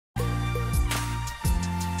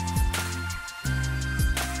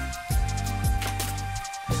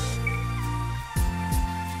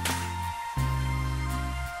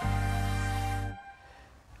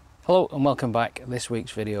Hello and welcome back. This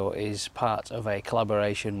week's video is part of a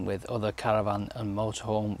collaboration with other caravan and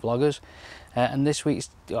motorhome vloggers, and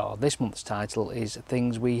this month's title is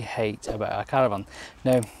Things We Hate About Our Caravan.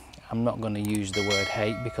 Now, I'm not going to use the word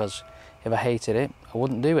hate because if I hated it, I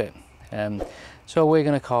wouldn't do it. So we're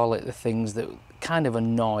going to call it the things that kind of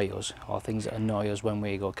annoy us, or things that annoy us when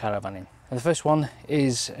we go caravanning. And the first one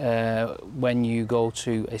is when you go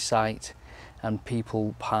to a site and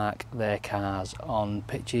people park their cars on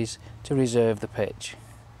pitches to reserve the pitch.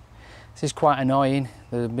 This is quite annoying.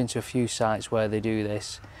 I've been to a few sites where they do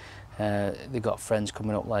this. They've got friends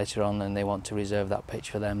coming up later on and they want to reserve that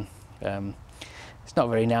pitch for them. It's not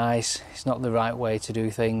very nice, it's not the right way to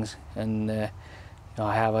do things, and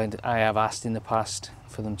I have asked in the past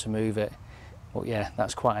for them to move it, but yeah,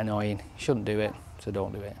 that's quite annoying. You shouldn't do it, so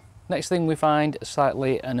don't do it. Next thing we find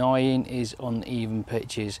slightly annoying is uneven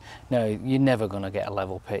pitches. Now, you're never going to get a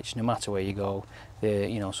level pitch, no matter where you go.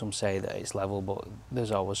 Some say that it's level, but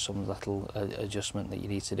there's always some little adjustment that you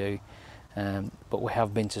need to do. But we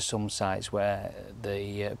have been to some sites where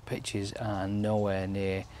the pitches are nowhere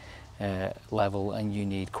near level, and you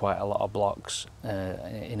need quite a lot of blocks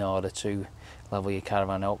in order to level your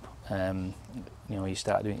caravan up. You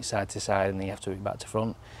start doing it side to side, and then you have to do it back to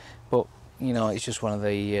front. But it's just one of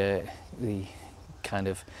the kind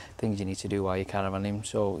of things you need to do while you're caravanning.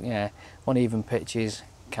 So yeah, uneven pitches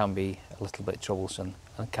can be a little bit troublesome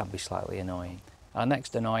and can be slightly annoying. Our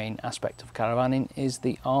next annoying aspect of caravanning is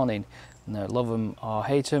the awning. Now, love them or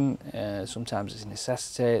hate them, sometimes it's a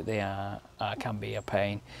necessity. They can be a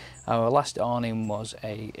pain. Our last awning was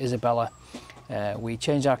a Isabella. We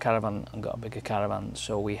changed our caravan and got a bigger caravan,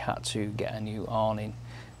 so we had to get a new awning.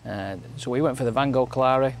 So we went for the Van Gogh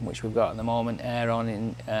Clara, which we've got at the moment, air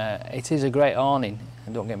awning. It is a great awning,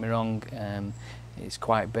 and don't get me wrong, it's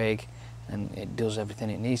quite big and it does everything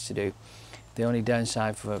it needs to do. The only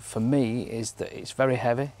downside for me is that it's very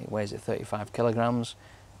heavy. It weighs at 35 kilograms.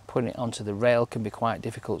 Putting it onto the rail can be quite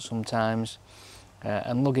difficult sometimes,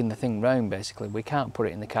 and lugging the thing round, basically we can't put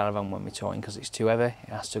it in the caravan when we're towing because it's too heavy. It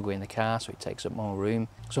has to go in the car, so it takes up more room.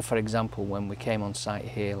 So for example, when we came on site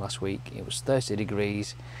here last week, it was 30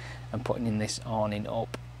 degrees, and putting in this awning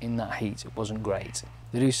up in that heat wasn't great.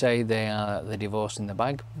 They do say they're divorced in the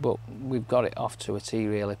bag, but we've got it off to a T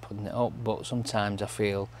really, putting it up. But sometimes I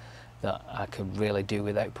feel that I could really do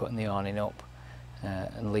without putting the awning up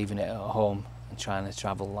and leaving it at home and trying to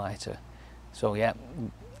travel lighter. So yeah,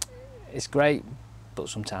 it's great, but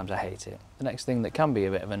sometimes I hate it. The next thing that can be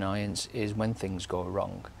a bit of annoyance is when things go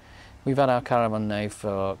wrong. We've had our caravan now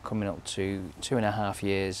for coming up to 2.5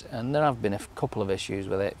 years, and there have been a couple of issues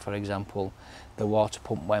with it. For example, the water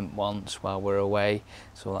pump went once while we were away,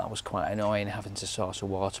 so that was quite annoying, having to source a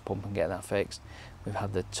water pump and get that fixed. We've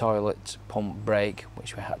had the toilet pump break,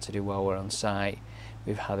 which we had to do while we're on site.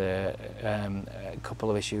 We've had a couple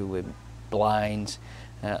of issues with blinds,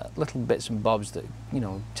 little bits and bobs that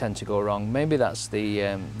tend to go wrong. Maybe that's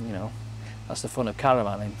the that's the fun of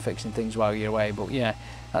caravanning, fixing things while you're away. But yeah,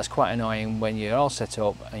 that's quite annoying when you're all set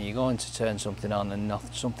up and you're going to turn something on and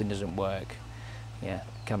something doesn't work. Yeah,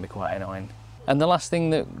 it can be quite annoying. And the last thing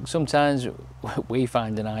that sometimes we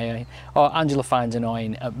find annoying, or Angela finds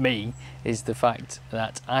annoying at me, is the fact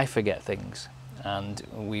that I forget things. And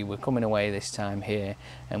we were coming away this time here,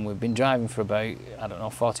 and we've been driving for about, I don't know,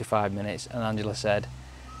 45 minutes, and Angela said,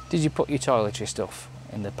 "Did you put your toiletry stuff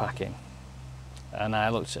in the packing?" And I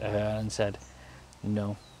looked at her and said,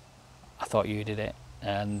 "No, I thought you did it."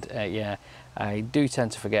 And yeah, I do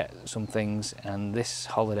tend to forget some things, and this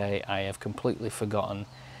holiday I have completely forgotten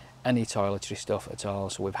any toiletry stuff at all,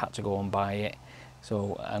 so we've had to go and buy it.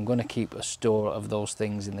 So I'm going to keep a store of those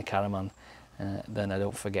things in the caravan, then I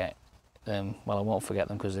don't forget. Well, I won't forget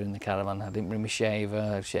them because they're in the caravan. I didn't bring my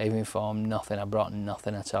shaver, shaving foam, nothing. I brought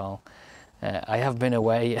nothing at all. I have been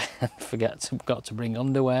away and forgot to bring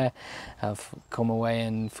underwear. I've come away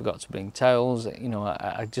and forgot to bring towels.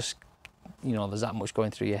 I just, there's that much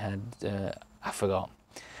going through your head. I forgot.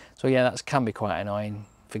 So yeah, that can be quite annoying,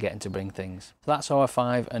 forgetting to bring things. So that's our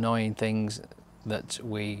 5 annoying things that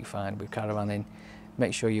we find with caravanning.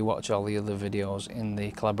 Make sure you watch all the other videos in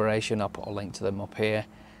the collaboration. I'll put a link to them up here.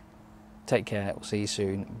 Take care, we'll see you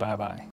soon, bye bye.